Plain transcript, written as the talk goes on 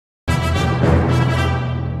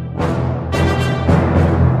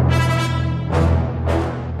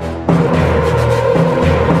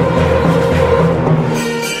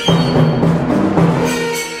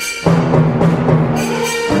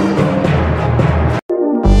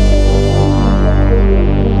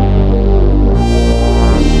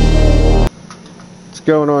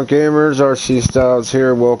going on, gamers? RC Stylez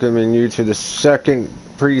here, welcoming you to the second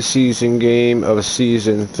preseason game of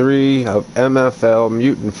Season 3 of MFL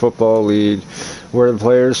Mutant Football League, where the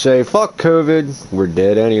players say, fuck COVID, we're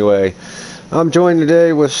dead anyway. I'm joined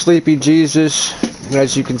today with SleepyJesus.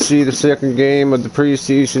 As you can see, the second game of the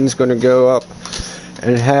preseason is going to go up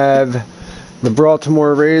and have the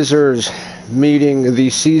Brawltimore Razors meeting the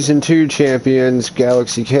Season 2 champions,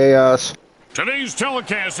 Galaxy Chaos. Today's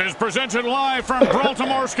telecast is presented live from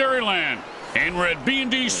Brawltimore, Scaryland, and we're at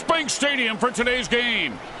B&D Spank Stadium for today's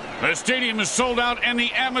game. The stadium is sold out and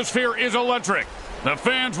the atmosphere is electric. The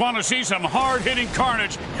fans want to see some hard-hitting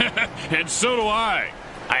carnage, and so do I.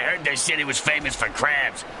 I heard the city was famous for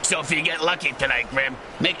crabs, so if you get lucky tonight, Grim,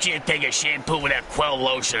 make sure you take a shampoo with that Quell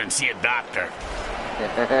lotion and see a doctor.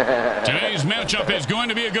 Today's matchup is going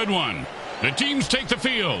to be a good one. The teams take the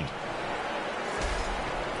field.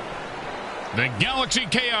 The Galaxy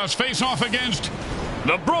Chaos face off against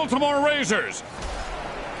the Brawltimore Razors.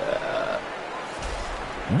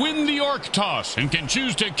 Win the Orc toss and can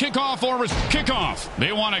choose to kick off or kick off.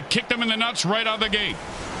 They want to kick them in the nuts right out of the gate.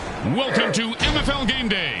 Welcome to MFL Game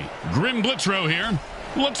Day. Grim Blitzrow here.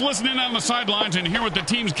 Let's listen in on the sidelines and hear what the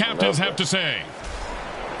team's captains have to say.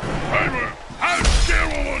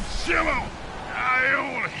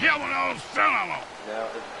 Now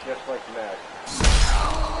it's just like the match.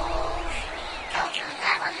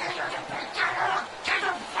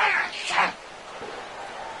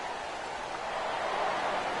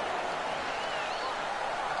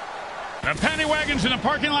 The paddy wagons in the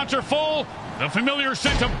parking lots are full. The familiar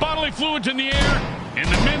scent of bodily fluids in the air. And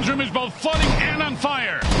the men's room is both flooding and on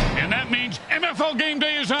fire. And that means MFL Game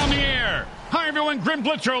Day is on the air. Hi, everyone. Grim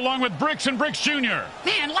Blitzer along with Bricks and Bricks Jr.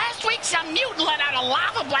 Man, last week some mutant let out a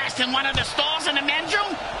lava blast in one of the stalls in the men's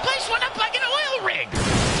room. Place went up like an oil rig.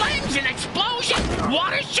 Flames and explosion.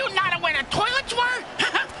 Water shooting out of where the toilets were.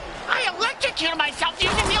 I electrocuted myself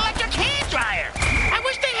using the electric hand dryer. I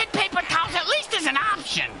wish they had paper towels at least as an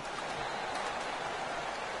option.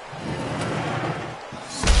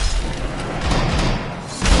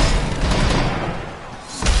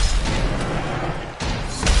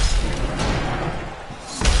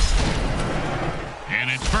 And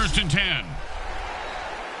it's 1st and 10.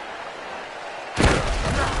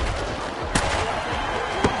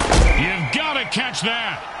 You've got to catch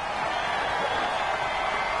that.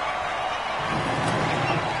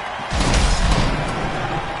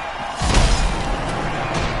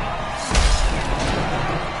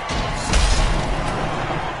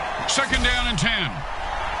 Second down and 10.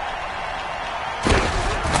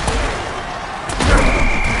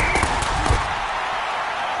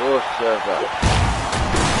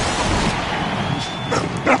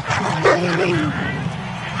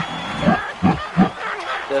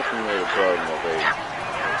 Definitely a problem of age.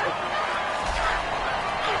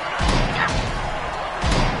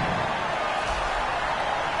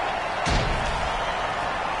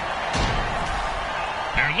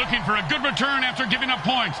 They're looking for a good return after giving up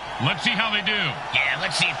points. Let's see how they do. Yeah,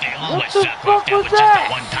 let's see if they always suck or if that was just a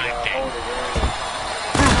one-time thing.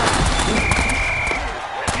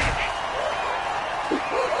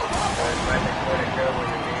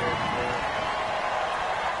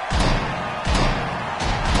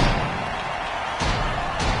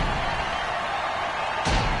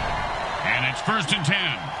 And it's 1st and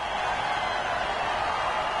 10.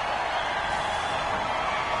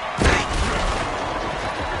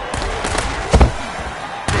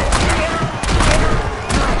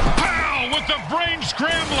 Pow with the brain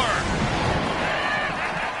scrambler.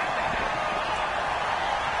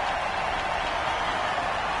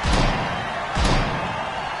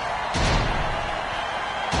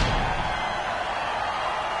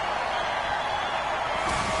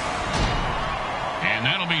 And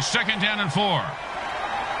that'll be 2nd down and 4.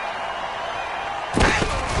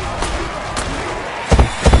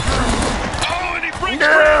 Oh, and he breaks No,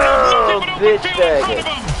 nothing but open bitch field in front bag. of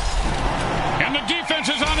him. And the defense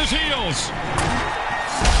is on his heels.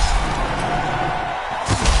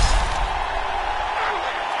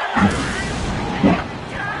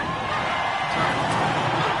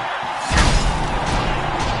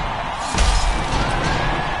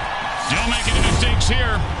 Don't make any mistakes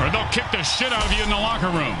here, or they'll kick the shit out of you in the locker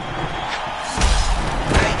room.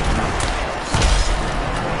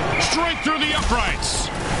 Straight through the uprights.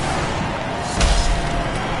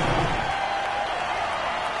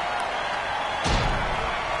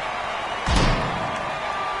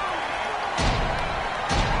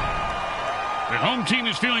 The home team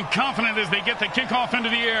is feeling confident as they get the kickoff into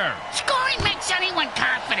the air. Scoring makes anyone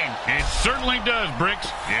confident. It certainly does, Bricks.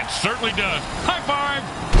 It certainly does. High five.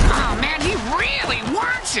 Oh, man, he really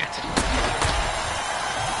wants it.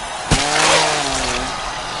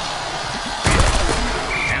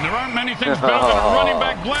 aren't many things better than a running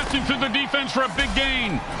back blasting through the defense for a big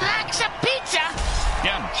gain. Except pizza.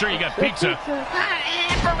 Yeah, I'm sure you got pizza.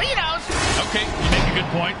 And burritos. Okay, you make a good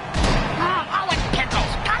point. Oh, and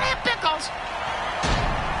pickles. Gotta have pickles.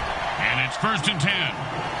 And it's 1st and 10.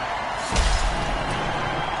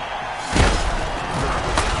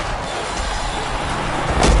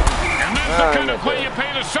 And that's the kind of play you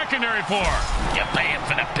pay the secondary for. You pay him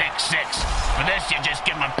for the pick six. For this, you just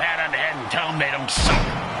give him a pat on the head and tell him they don't suck.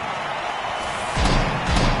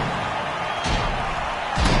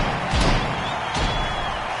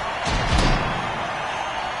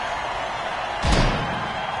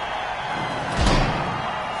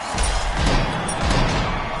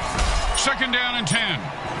 Second down and 10.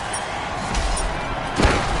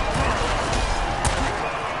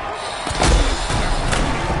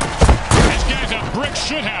 This guy's a brick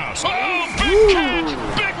shithouse. Oh, big catch,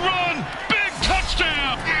 big run, big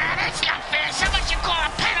touchdown. That's not fair. Someone should call a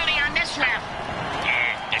penalty on this ref.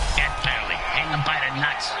 Yeah, that penalty. Hang him by the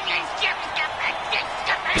nuts.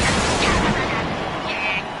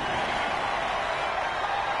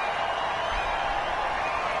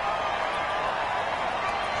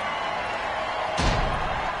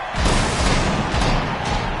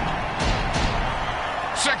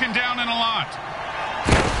 Second down and a lot.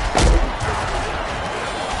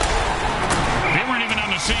 They weren't even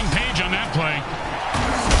on the same page on that play.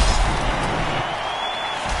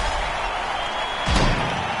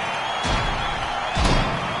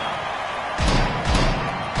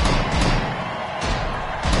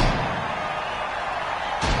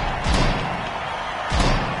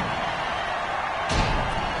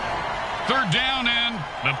 Third down and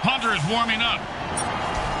the punter is warming up.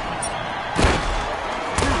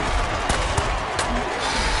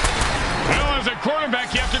 As a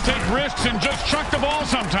quarterback, you have to take risks and just chuck the ball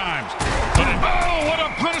sometimes. But oh, what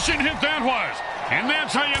a punishing hit that was. And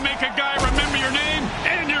that's how you make a guy remember your name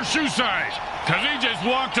and your shoe size. Because he just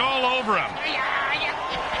walked all over him.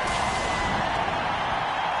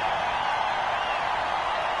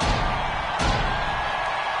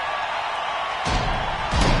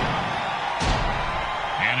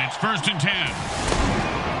 And it's 1st and 10.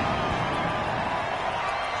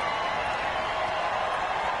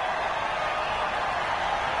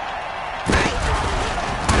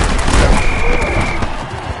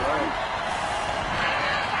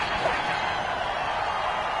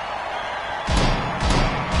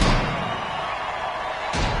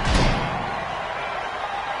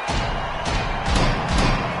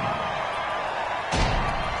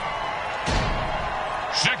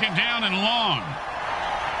 Second down and long.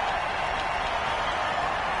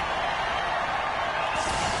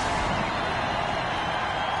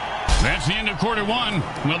 That's the end of quarter one.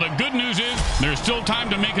 Well, the good news is there's still time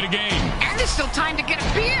to make it a game. And there's still time to get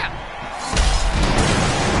a beer.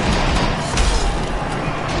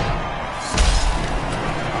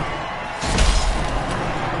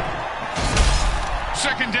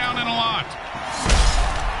 Second down and a lot.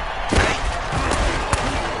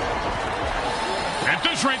 At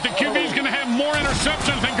this rate, the QB's going to have more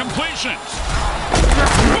interceptions than completions.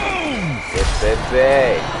 Boom!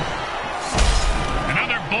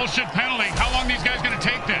 Another bullshit penalty. How long are these guys going to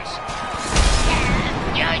take this?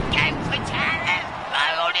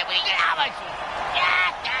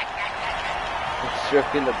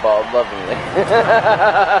 Stroking the ball lovingly.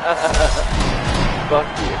 Fuck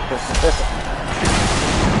you.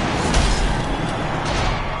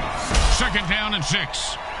 Second down and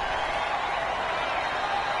 6.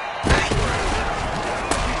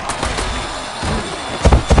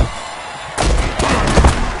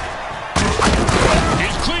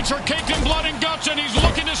 His cleats are caked in blood and guts, and he's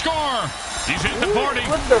looking to score. He's hit the 40.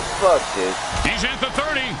 What the fuck, dude? He's at the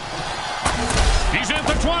 30. He's at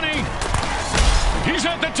the 20. He's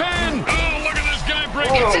at the 10. Oh, look at this guy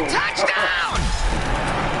break. It's a touchdown.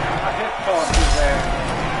 I hit caught you there.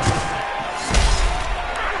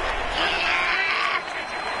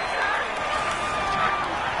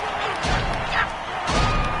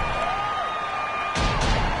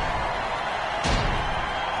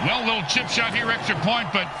 Well, little chip shot here, extra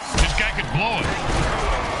point, but this guy could blow it.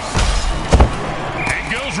 It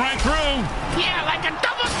goes right through. Yeah, like a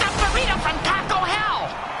double-stuffed burrito from Taco Hell.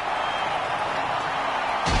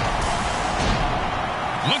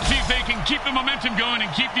 Let's see if they can keep the momentum going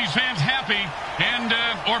and keep these fans happy and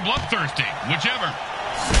or bloodthirsty, whichever.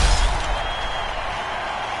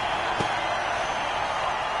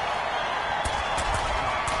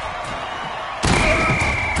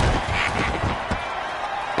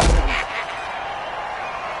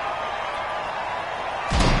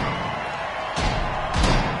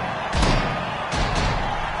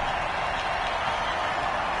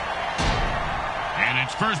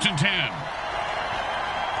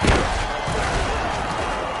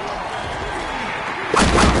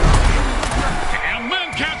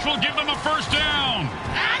 will give them a first down.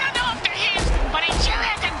 I don't know if they're his, but he sure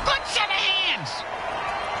has a good set of hands.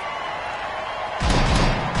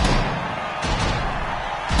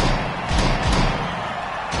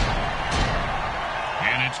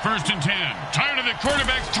 And it's 1st and 10. Tired of the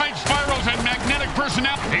quarterback's tight spirals and magnetic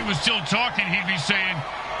personality. He was still talking, he'd be saying,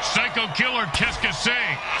 Psycho Killer, qu'est-ce que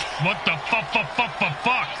c'est? What the fuck?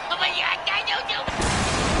 Oh my God, I don't know.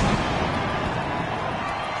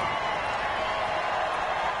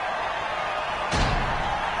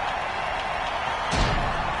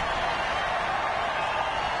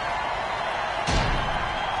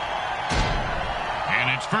 And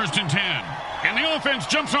it's 1st and 10. And the offense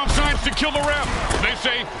jumps off sides to kill the ref. They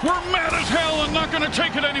say, we're mad as hell and not going to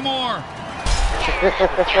take it anymore.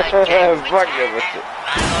 Fuck it.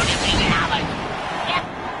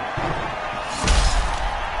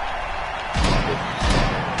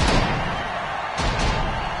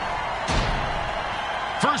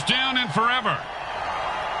 First down and forever.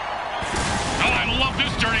 Oh, I love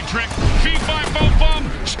this dirty trick. Feed by bum.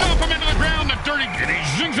 Stomp him into the ground. The dirty. And he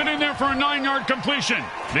zings it in there for a 9-yard completion.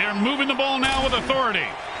 They're moving the ball now with authority.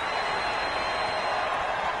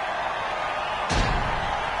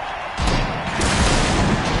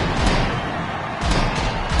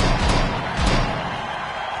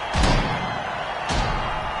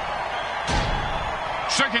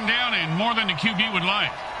 Second down and more than the QB would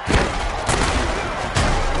like.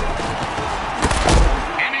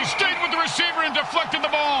 And he stayed with the receiver and deflected the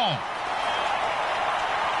ball.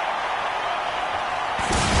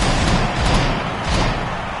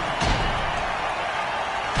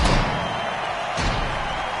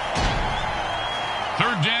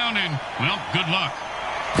 Third down and, well, good luck.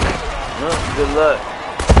 Well, good luck.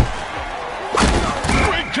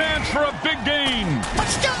 Great chance for a big gain. But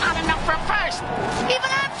still not enough for first. Even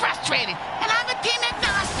I'm frustrated, and I'm a team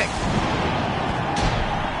agnostic.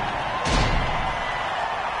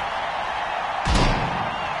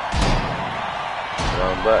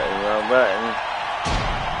 Wrong button.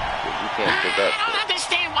 You can't pick up. I don't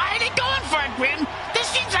understand. Why are they going for it, Grim? This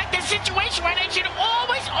seems like the situation where they should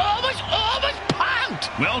always punt.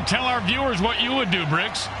 Well, tell our viewers what you would do,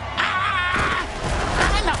 Bricks. I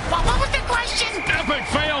don't know. What was the question? Epic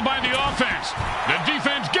fail by the offense. The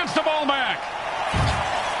defense gets the ball back.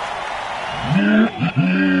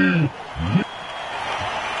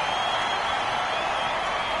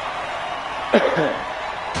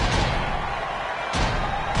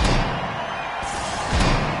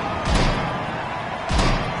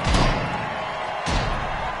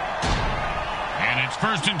 And it's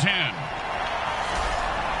 1st and 10.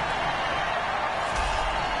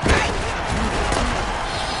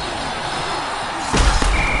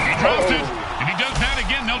 He dropped it. If he does that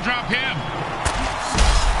again, they'll drop him.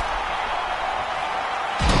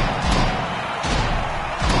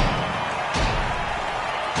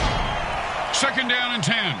 Second down and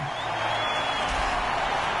 10.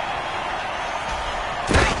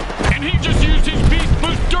 And he just used his beast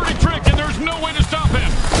boost dirty trick, and there's no way to stop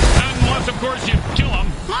him. Unless, of course, you kill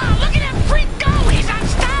him. Oh, look at him freak go. He's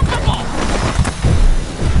unstoppable.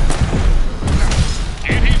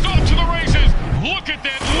 And he's off to the races. Look at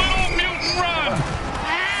that little mutant run.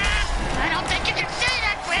 I don't think you can say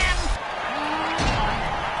that, Grim.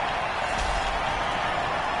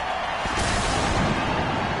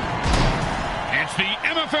 It's the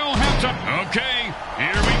MFL halftime. Okay,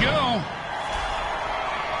 here we go.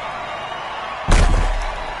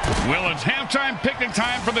 Well, it's halftime picnic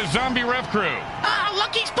time for the zombie ref crew. Oh,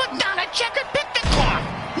 look, he's putting down a checkered picnic cloth.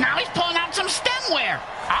 Now he's pulling out some stemware.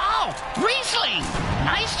 Oh, Riesling.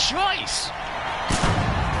 Nice choice.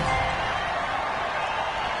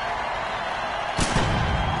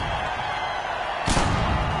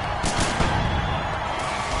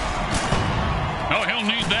 Oh, he'll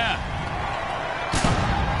need that.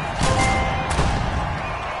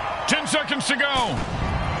 10 seconds to go.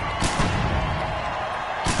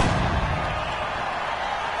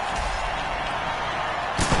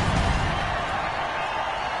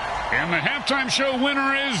 And the halftime show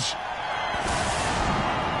winner is...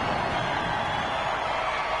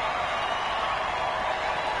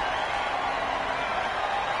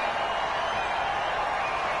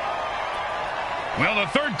 Well, the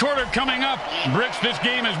third quarter coming up. Bricks, this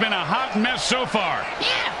game has been a hot mess so far.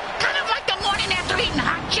 Yeah, kind of like the morning after eating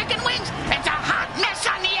hot chicken wings. It's a hot mess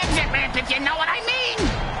on the exit ramp, if you know what I mean.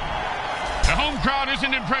 The home crowd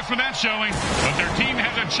isn't impressed with that showing, but their team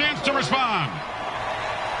has a chance to respond.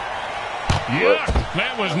 Yuck!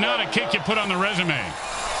 That was not a kick you put on the resume.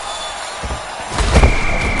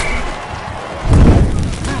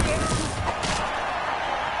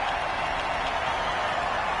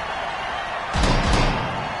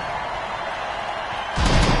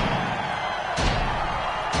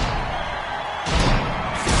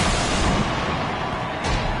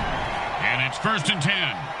 it's 1st and 10.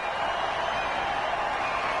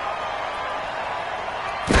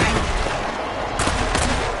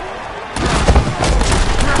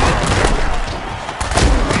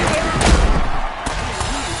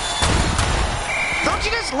 Don't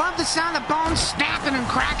you just love the sound of bones snapping and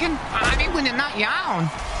cracking? I mean, when they're not your own.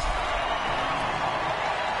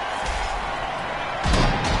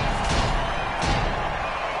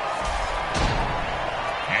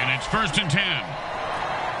 And it's 1st and 10.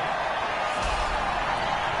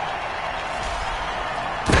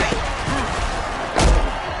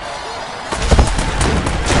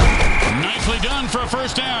 Nicely done for a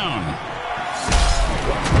 1st down.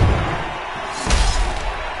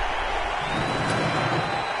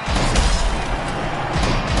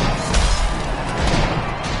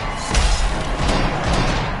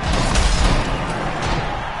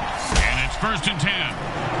 And it's 1st and 10.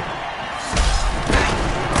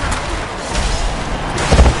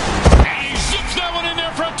 And he zips that one in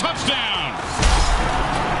there for a touchdown.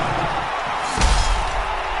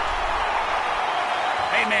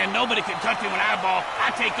 Hey, man, nobody can touch me when I ball.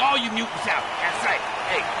 I take all you mutants out. That's right.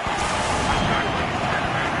 Hey.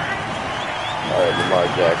 All right, Lamar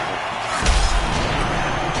Jackson.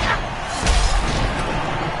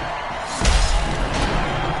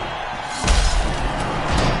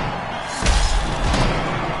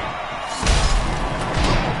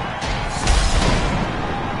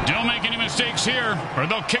 Don't make any mistakes here, or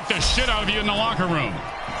they'll kick the shit out of you in the locker room.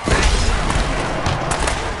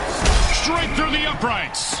 Straight through the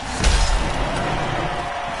uprights.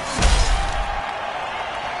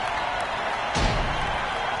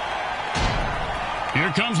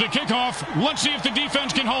 Here comes the kickoff. Let's see if the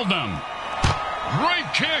defense can hold them.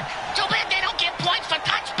 Great kick. Too bad they don't get points for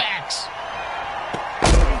touchbacks.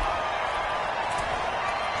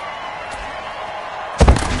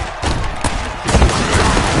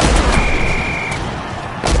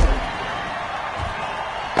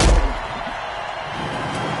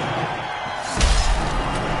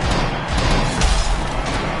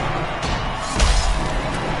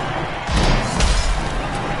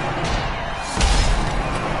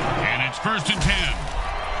 And it's 1st and 10.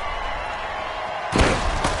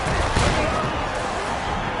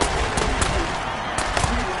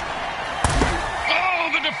 Oh,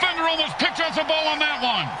 the defender almost picked off the ball on that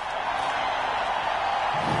one.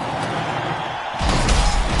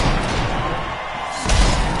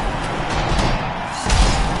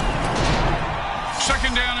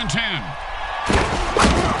 Second down and 10.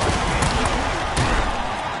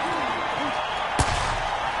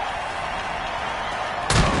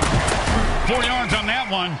 Four yards on that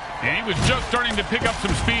one, and he was just starting to pick up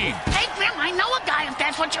some speed. Hey, Grim, I know a guy if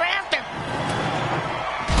that's what you're after.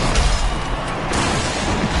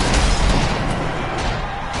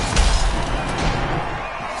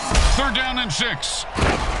 Third down and 6.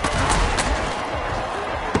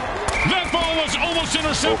 That ball was almost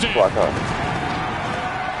intercepted. Block on.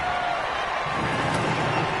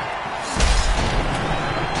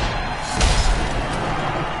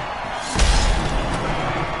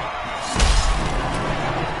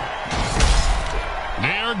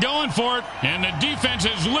 They are going for it, and the defense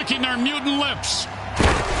is licking their mutant lips.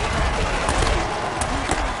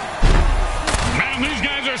 Man, these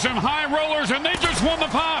guys are some high rollers, and they just won the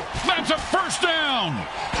pop. That's a 1st down.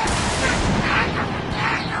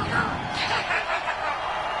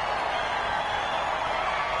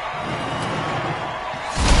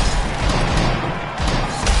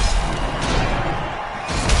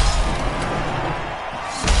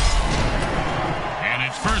 And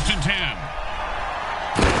it's 1st and 10.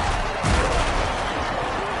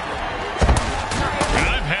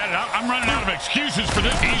 I've had it. I'm running out of excuses for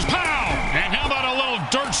this. He's pow! And how about a little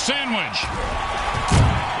dirt sandwich?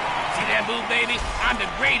 See that move, baby? I'm the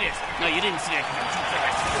greatest. No, you didn't see that because I'm too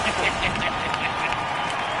fast.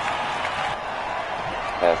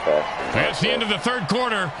 Half-assed. That's the end of the 3rd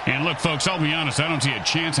quarter. And look, folks, I'll be honest, I don't see a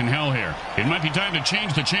chance in hell here. It might be time to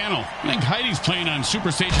change the channel. I think Heidi's playing on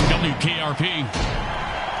Superstation WKRP.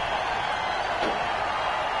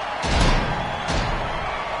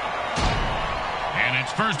 And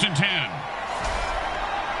it's 1st and 10.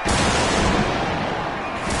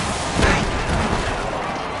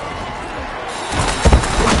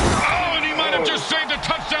 Oh, and he might have just saved a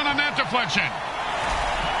touchdown on that deflection.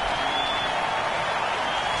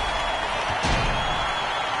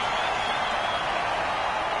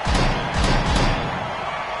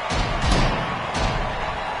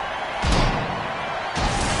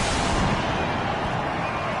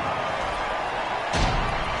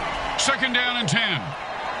 Second down and 10.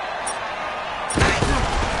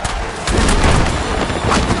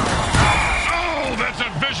 Oh, that's a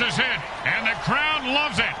vicious hit. And crowd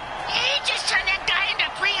loves it. He just turned that guy into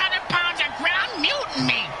 300 pounds of ground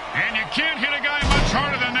mutiny. And you can't hit a guy much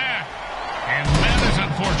harder than that. And that is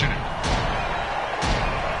unfortunate.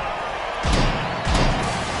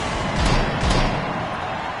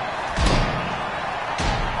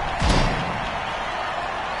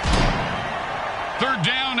 Third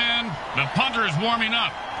down, and the punter is warming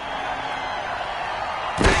up.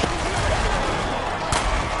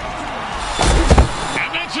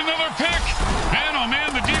 And that's another pick. And, oh,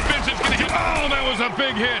 man, the defense is going to hit. Oh, that was a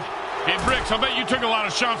big hit. Hey, Bricks, I bet you took a lot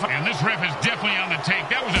of shots. And this ref is definitely on the take.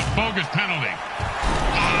 That was a bogus penalty.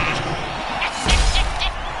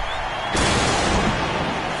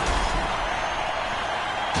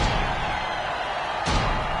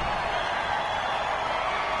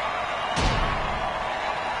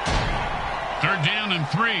 Third down and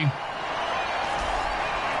 3.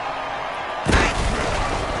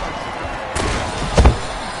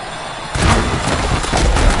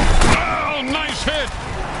 Oh, nice hit.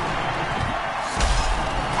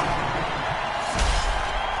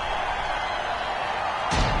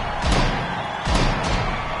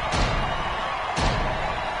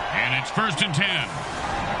 And it's 1st and 10.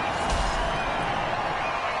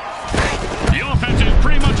 The offense is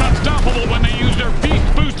pretty much unstoppable when they use their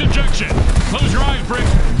beast boost injection. Close your eyes,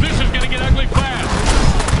 Bricks. This is going to get ugly fast.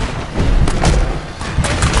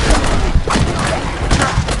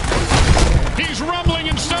 He's rumbling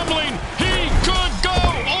and stumbling. He could go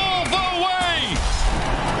all the way.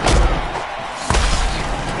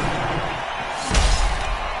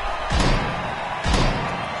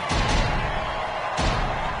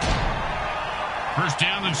 First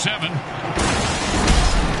down and 7.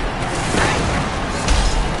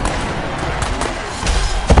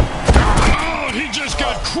 He just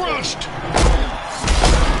got crushed.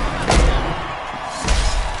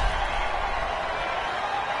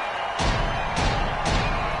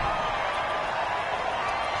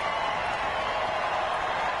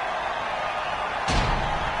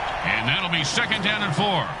 And that'll be 2nd down and 4.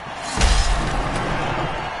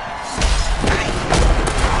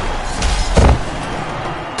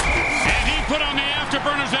 And he put on the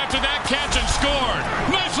afterburners after that catch and scored.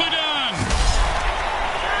 Nicely done.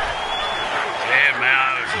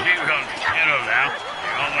 Now.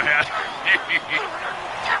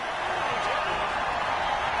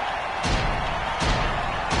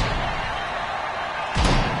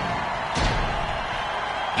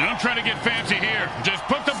 Don't try to get fancy here. Just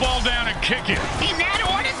put the ball down and kick it. In that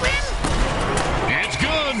order, Grim? It's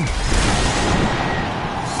good.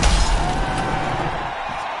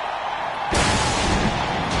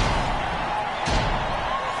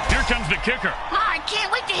 Here comes the kicker. Oh, I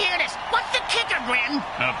can't wait to hear this. What's the kicker, Grim?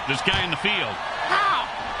 This guy in the field. Oh,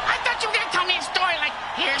 I thought you were going to tell me a story like,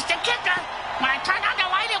 here's the kicker. When I turned on the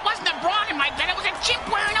light, it wasn't a broad in my bed. It was a chimp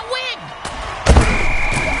wearing a wig.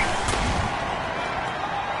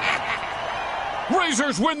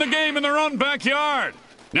 Razors win the game in their own backyard.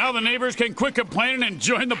 Now the neighbors can quit complaining and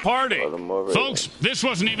join the party. Folks, this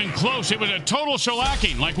wasn't even close. It was a total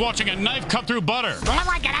shellacking, like watching a knife cut through butter. More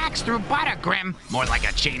like an axe through butter, Grim. More like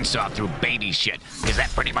a chainsaw through baby shit, because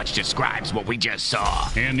that pretty much describes what we just saw.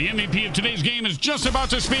 And the MVP of today's game is just about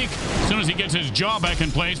to speak. As soon as he gets his jaw back in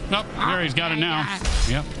place. Oh, there he's got it now.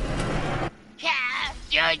 Yep.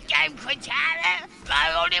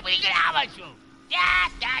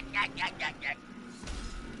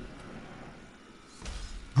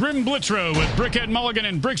 Grim Blitzrow with Brickhead Mulligan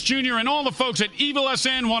and Bricks Jr. and all the folks at Evil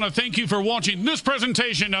SN want to thank you for watching this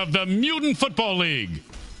presentation of the Mutant Football League.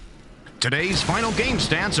 Today's final game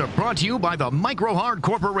stats are brought to you by the Micro Hard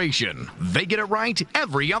Corporation. They get it right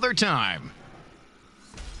every other time.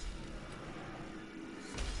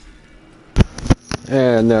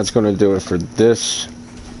 And that's going to do it for this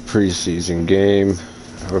preseason game,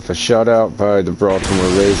 with a shutout by the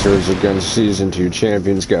Brawltimore Racers against Season 2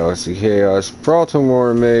 champions Galaxy Chaos.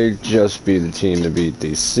 Brawltimore may just be the team to beat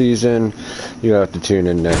this season. You have to tune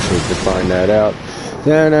in next week to find that out.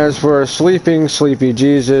 Then as for sleeping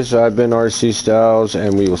SleepyJesus, I've been RC Stylez,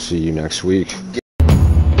 and we will see you next week.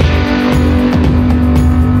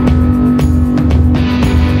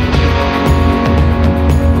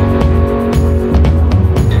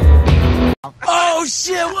 Oh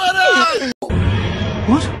shit, what up?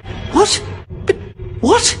 What? What?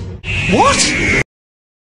 What? What?